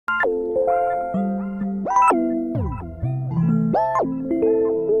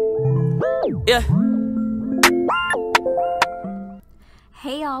Yeah.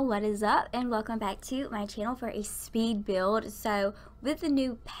 Hey y'all, what is up, and welcome back to my channel for a speed build. So with the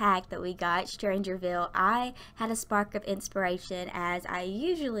new pack that we got, Strangerville, I had a spark of inspiration, as I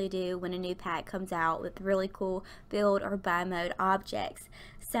usually do when a new pack comes out with really cool build or buy mode objects.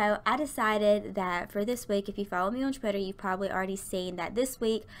 So I decided that for this week, if you follow me on Twitter, you've probably already seen that this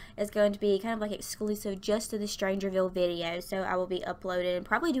week is going to be kind of like exclusive just to the Strangerville video. So I will be uploading and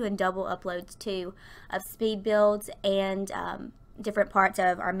probably doing double uploads too of speed builds and different parts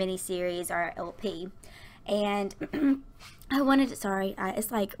of our mini series, our LP. And I wanted to, sorry,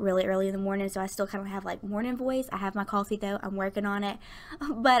 it's like really early in the morning, so I still kind of have like morning voice. I have my coffee though, I'm working on it,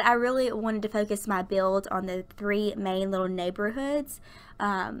 but I really wanted to focus my build on the three main little neighborhoods,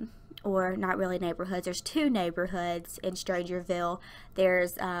 or not really neighborhoods. There's two neighborhoods in Strangerville.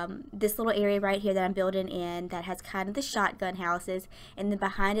 There's this little area right here that I'm building in that has kind of the shotgun houses, and then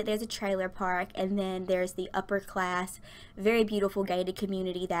behind it there's a trailer park, and then there's the upper class, very beautiful gated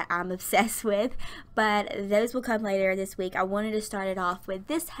community that I'm obsessed with, but those will come later this week. I wanted to start it off with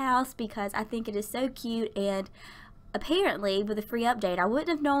this house because I think it is so cute, and apparently with a free update, I wouldn't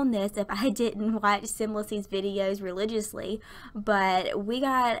have known this if I didn't watch Simlicy's videos religiously, but we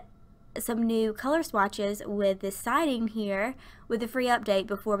got some new color swatches with this siding here with the free update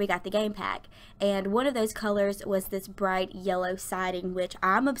before we got the game pack, and one of those colors was this bright yellow siding, which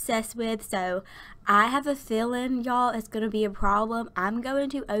I'm obsessed with. So I have a feeling, y'all, it's gonna be a problem. I'm going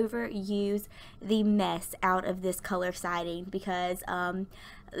to overuse the mess out of this color siding because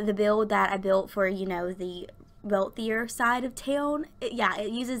the build that I built for, you know, the wealthier side of town, it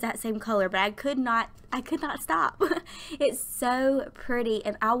uses that same color, but I could not stop. It's so pretty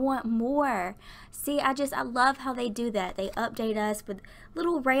and I want more. See, I love how they do that. They update us with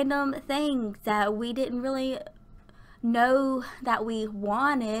little random things that we didn't really know that we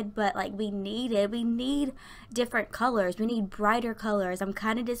wanted, but like we needed. We need different colors. We need brighter colors. I'm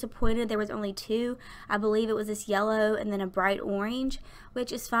kind of disappointed there was only two. I believe it was this yellow and then a bright orange,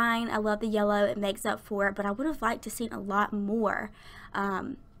 which is fine. I love the yellow, it makes up for it, but I would have liked to see a lot more,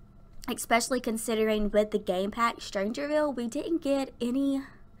 especially considering with the game pack Strangerville, we didn't get any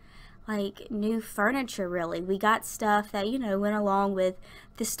like new furniture really. We got stuff that, you know, went along with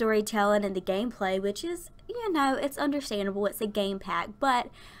the storytelling and the gameplay, which is, you know, it's understandable, it's a game pack, but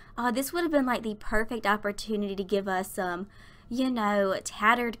this would have been like the perfect opportunity to give us some, you know,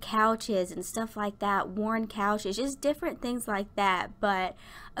 tattered couches and stuff like that, worn couches, just different things like that. But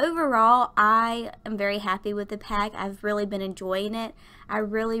overall, I am very happy with the pack. I've really been enjoying it. I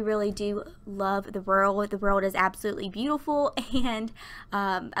really do love the world. The world is absolutely beautiful, and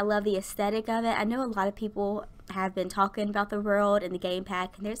I love the aesthetic of it. I know a lot of people have been talking about the world and the game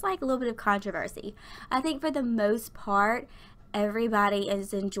pack, and there's like a little bit of controversy. I think for the most part, everybody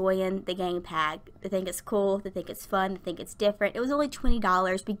is enjoying the game pack. They think it's cool, they think it's fun, they think it's different. It was only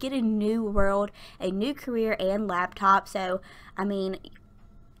 $20. We get a new world, a new career, and laptop. So, I mean,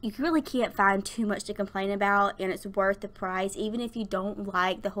 you really can't find too much to complain about, and it's worth the price, even if you don't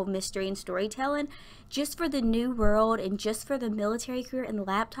like the whole mystery and storytelling. Just for the new world and just for the military career and the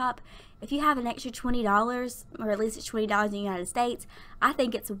laptop, if you have an extra $20, or at least it's $20 in the United States, I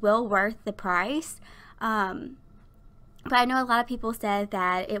think it's well worth the price. But I know a lot of people said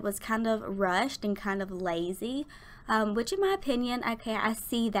that it was kind of rushed and kind of lazy, which in my opinion, okay, I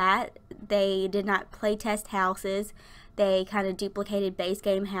see that. They did not play test houses. They kind of duplicated base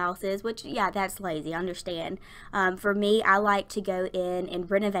game houses, which, yeah, that's lazy, I understand. For me, I like to go in and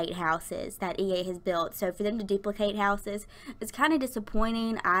renovate houses that EA has built. So for them to duplicate houses, it's kind of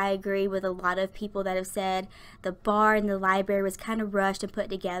disappointing. I agree with a lot of people that have said the bar and the library was kind of rushed and put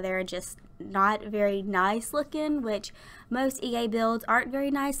together and just not very nice looking, which most EA builds aren't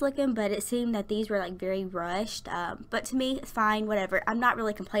very nice looking, but it seemed that these were like very rushed. But to me, it's fine, whatever. I'm not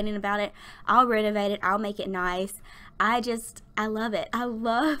really complaining about it. I'll renovate it, I'll make it nice. I love it. I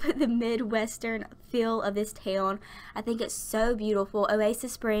love the Midwestern feel of this town. I think it's so beautiful.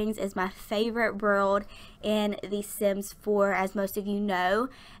 Oasis Springs is my favorite world in The Sims 4, as most of you know,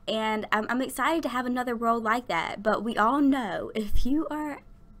 and I'm excited to have another world like that. But we all know, if you are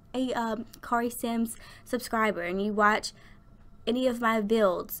a CariSims subscriber and you watch any of my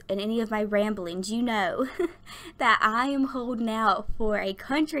builds and any of my ramblings, you know that I am holding out for a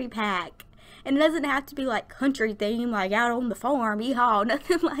country pack. And it doesn't have to be like country theme, like out on the farm, yeehaw,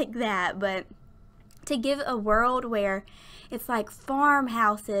 nothing like that. But to give a world where it's like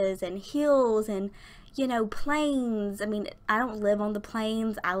farmhouses and hills and, you know, plains. I mean, I don't live on the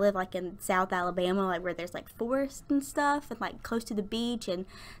plains. I live like in South Alabama, like where there's like forest and stuff and like close to the beach and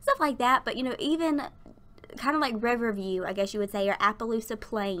stuff like that. But, you know, even kind of like Riverview, I guess you would say, or Appaloosa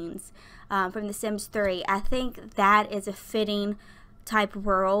Plains from The Sims 3. I think that is a fitting type of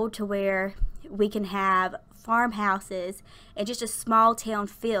world to where we can have farmhouses and just a small town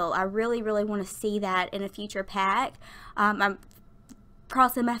feel. I really want to see that in a future pack. I'm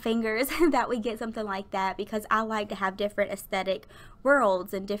crossing my fingers that we get something like that, because I like to have different aesthetic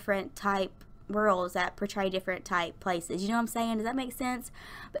worlds and different type worlds that portray different type places. You know what I'm saying? Does that make sense?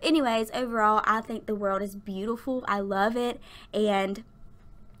 But anyways, overall, I think the world is beautiful. I love it. And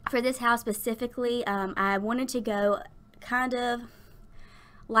for this house specifically, I wanted to go kind of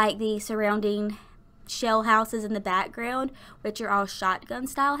like the surrounding shell houses in the background, which are all shotgun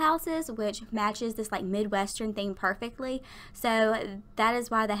style houses, which matches this like Midwestern theme perfectly. So that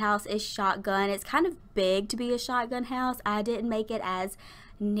is why the house is shotgun. It's kind of big to be a shotgun house. I didn't make it as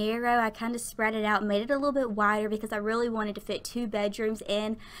narrow. I kind of spread it out and made it a little bit wider because I really wanted to fit 2 bedrooms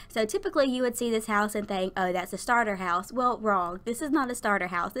in. So typically you would see this house and think, oh, that's a starter house. Well, wrong. This is not a starter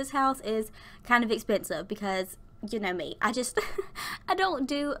house. This house is kind of expensive because, you know me, I don't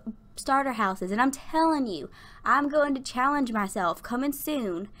do starter houses, and I'm telling you, I'm going to challenge myself coming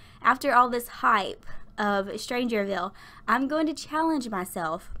soon. After all this hype of Strangerville, I'm going to challenge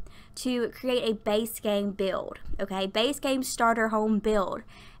myself to create a base game build, okay? Base game starter home build.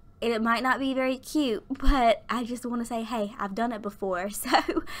 And it might not be very cute, but I just want to say, hey, I've done it before.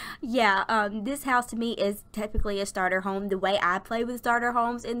 So yeah, this house to me is typically a starter home. The way I play with starter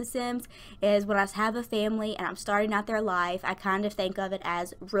homes in The Sims is when I have a family and I'm starting out their life, I kind of think of it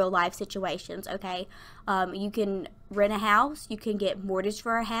as real life situations, okay? You can rent a house, you can get mortgage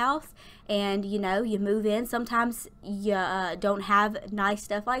for a house, and you know, you move in. Sometimes you don't have nice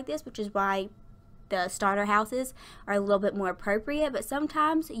stuff like this, which is why the starter houses are a little bit more appropriate, but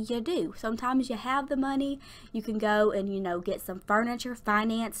sometimes you do. Sometimes you have the money, you can go and, you know, get some furniture,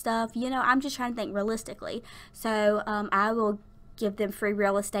 finance stuff. You know, I'm just trying to think realistically. So I will give them free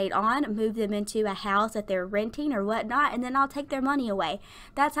real estate on, move them into a house that they're renting or whatnot, and then I'll take their money away.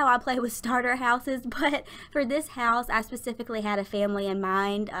 That's how I play with starter houses. But for this house, I specifically had a family in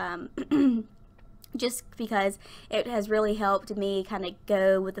mind. Just because it has really helped me kind of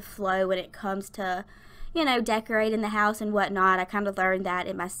go with the flow when it comes to, you know, decorating the house and whatnot. I kind of learned that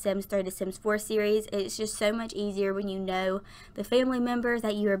in my Sims 3 to Sims 4 series. It's just so much easier when you know the family members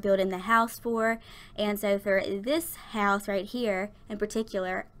that you are building the house for. And so for this house right here in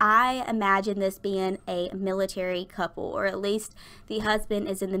particular, I imagine this being a military couple, or at least the husband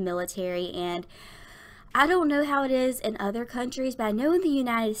is in the military. And I don't know how it is in other countries, but I know in the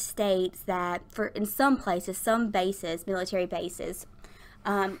United States that in some places, some bases, military bases,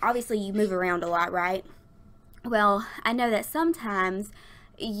 obviously you move around a lot, right? Well, I know that sometimes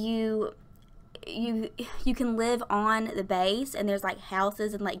you can live on the base, and there's like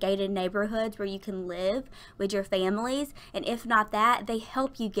houses and like gated neighborhoods where you can live with your families, and if not that, they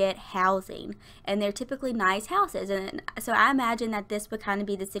help you get housing, and they're typically nice houses. And so I imagine that this would kind of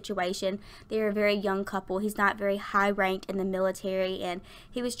be the situation. They're a very young couple. He's not very high ranked in the military, and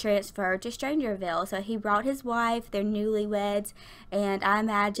he was transferred to Strangerville, so he brought his wife. They're newlyweds, and I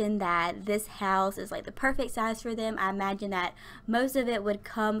imagine that this house is like the perfect size for them. I imagine that most of it would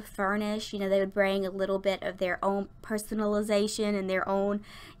come furnished. You know, they would bring a little bit of their own personalization and their own,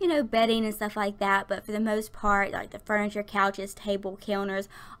 you know, bedding and stuff like that, but for the most part, like the furniture, couches, table, counters,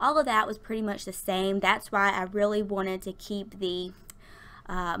 all of that was pretty much the same. That's why I really wanted to keep the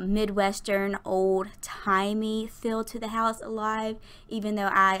Midwestern old-timey feel to the house alive, even though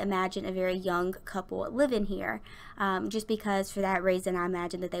I imagine a very young couple living here. Just because for that reason, I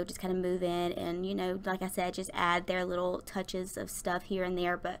imagine that they would just kind of move in and, you know, like I said, just add their little touches of stuff here and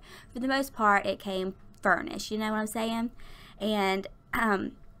there. But for the most part, it came furnished, you know what I'm saying? And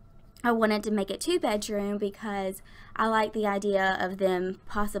I wanted to make it 2-bedroom because I like the idea of them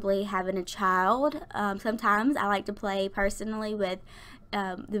possibly having a child. Sometimes I like to play personally with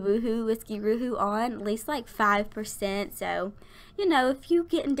the Woohoo Whiskey Woohoo on, at least like 5%. So, you know, if you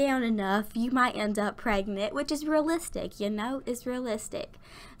getting down enough, you might end up pregnant, which is realistic, you know, it's realistic.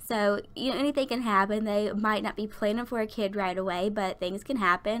 So, you know, anything can happen. They might not be planning for a kid right away, but things can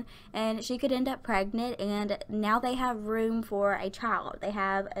happen, and she could end up pregnant, and now they have room for a child. They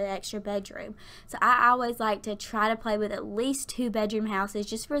have an extra bedroom. So I always like to try to play with at least 2-bedroom houses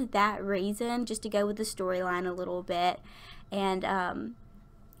just for that reason, just to go with the storyline a little bit. And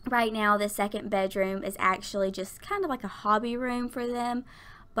right now the 2nd bedroom is actually just kind of like a hobby room for them.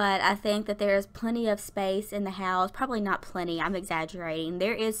 But I think that there's plenty of space in the house. Probably not plenty, I'm exaggerating.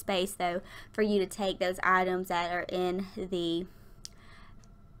 There is space though for you to take those items that are in the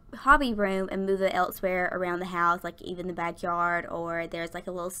hobby room and move it elsewhere around the house, like even the backyard, or there's like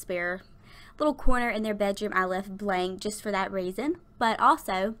a little spare little corner in their bedroom I left blank just for that reason. But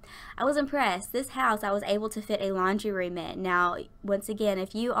also, I was impressed. This house, I was able to fit a laundry room in. Now, once again,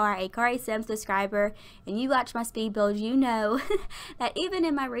 if you are a CariSim subscriber and you watch my speed builds, you know that even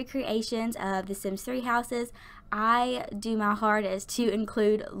in my recreations of the Sims 3 houses, I do my hardest to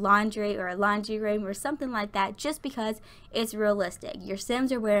include laundry or a laundry room or something like that, just because it's realistic. Your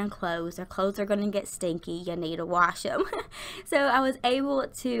Sims are wearing clothes. Their clothes are going to get stinky. You need to wash them. So I was able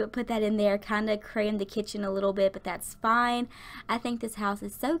to put that in there, kind of cram the kitchen a little bit, but that's fine. I think this house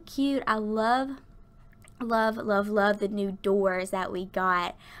is so cute. I love the new doors that we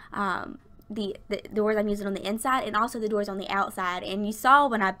got. The doors I'm using on the inside and also the doors on the outside. And you saw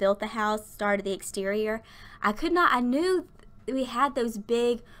when I built the house, started the exterior, I knew we had those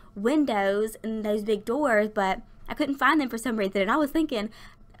big windows and those big doors, but I couldn't find them for some reason. And I was thinking,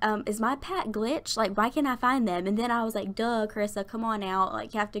 is my pack glitched? Like, why can't I find them? And then I was like, duh, Carissa, come on out.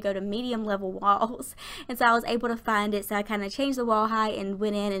 Like, you have to go to medium level walls. And so I was able to find it. So I kind of changed the wall height and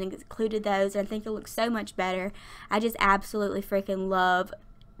went in and included those. And I think it looks so much better. I just absolutely freaking love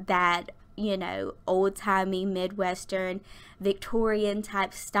that, you know, old-timey Midwestern Victorian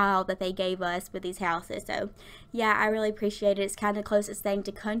type style that they gave us with these houses. So yeah, I really appreciate it. It's kind of the closest thing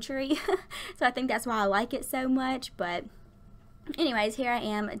to country. So I think that's why I like it so much. But anyways, here I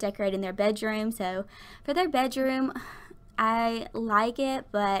am decorating their bedroom. So for their bedroom, I like it,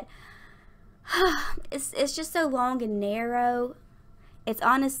 but it's just so long and narrow. It's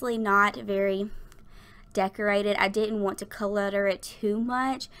honestly not very decorated. I didn't want to clutter it too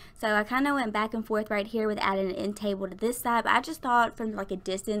much, so I kind of went back and forth right here with adding an end table to this side, but I just thought from like a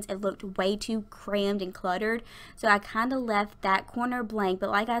distance it looked way too crammed and cluttered, so I kind of left that corner blank. But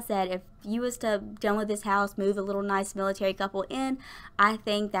like I said, if you was to download this house, move a little nice military couple in, I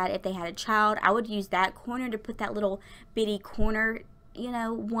think that if they had a child, I would use that corner to put that little bitty corner, you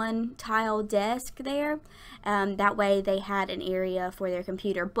know, one tile desk there. That way they had an area for their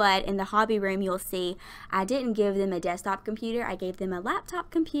computer. But in the hobby room, you'll see I didn't give them a desktop computer. I gave them a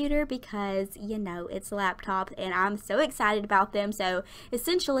laptop computer because, you know, it's a laptop and I'm so excited about them. So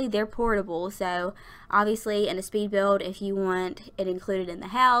essentially they're portable. So obviously in a speed build, if you want it included in the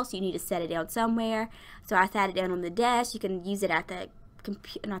house, you need to set it down somewhere. So I sat it down on the desk. You can use it at the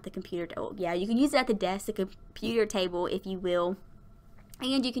not the computer table. Yeah, you can use it at the desk, the computer table, if you will.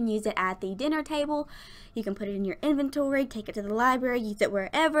 And you can use it at the dinner table. You can put it in your inventory, take it to the library, use it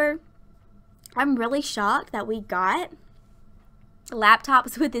wherever. I'm really shocked that we got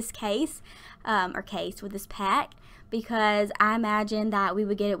laptops with this case, with this pack, because I imagined that we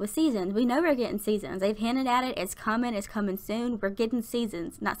would get it with seasons. We know we're getting seasons. They've hinted at it. It's coming soon. We're getting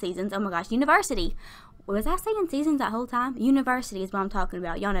seasons. Not seasons. Oh my gosh, university. Was I saying seasons that whole time? University is what I'm talking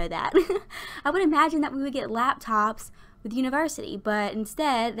about. Y'all know that. I would imagine that we would get laptops with university, but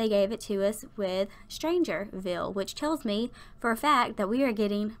instead they gave it to us with Strangerville, which tells me for a fact that we're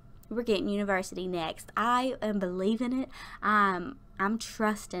getting university next. I am believing it. I'm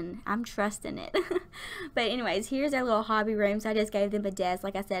trusting it. But anyways, here's our little hobby room. So I just gave them a desk,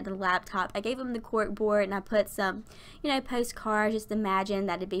 like I said, and a laptop. I gave them the cork board, and I put some, you know, postcards. Just imagine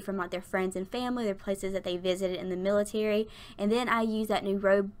that it'd be from like their friends and family, their places that they visited in the military. And then I used that new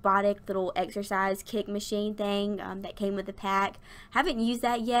robotic little exercise kick machine thing that came with the pack. Haven't used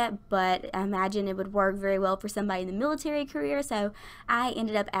that yet, but I imagine it would work very well for somebody in the military career. So I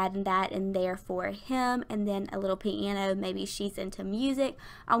ended up adding that in there for him, and then a little piano. Maybe she's into music.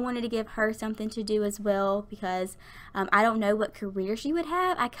 I wanted to give her something to do as well, because I don't know what career she would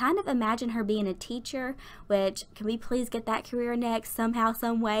have. I kind of imagine her being a teacher, which, can we please get that career next somehow,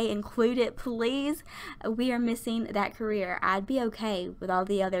 some way? Include it, please. We are missing that career. I'd be okay with all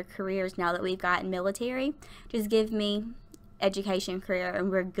the other careers now that we've got military. Just give me education career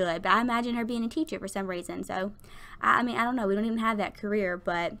and we're good. But I imagine her being a teacher for some reason. So I mean, I don't know, we don't even have that career.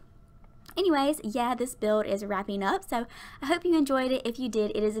 But anyways, yeah, this build is wrapping up, so I hope you enjoyed it. If you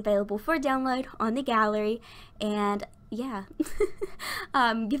did, it is available for download on the gallery, and yeah,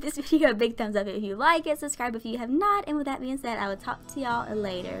 give this video a big thumbs up if you like it, subscribe if you have not, and with that being said, I will talk to y'all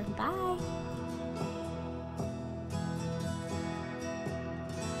later. Bye!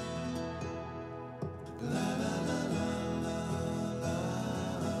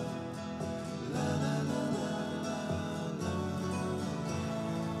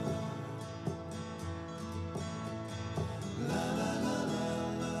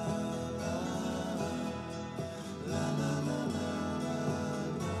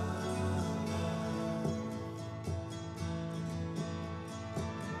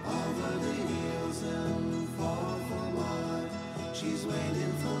 Over the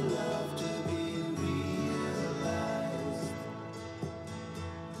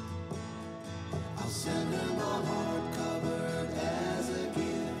send him a home.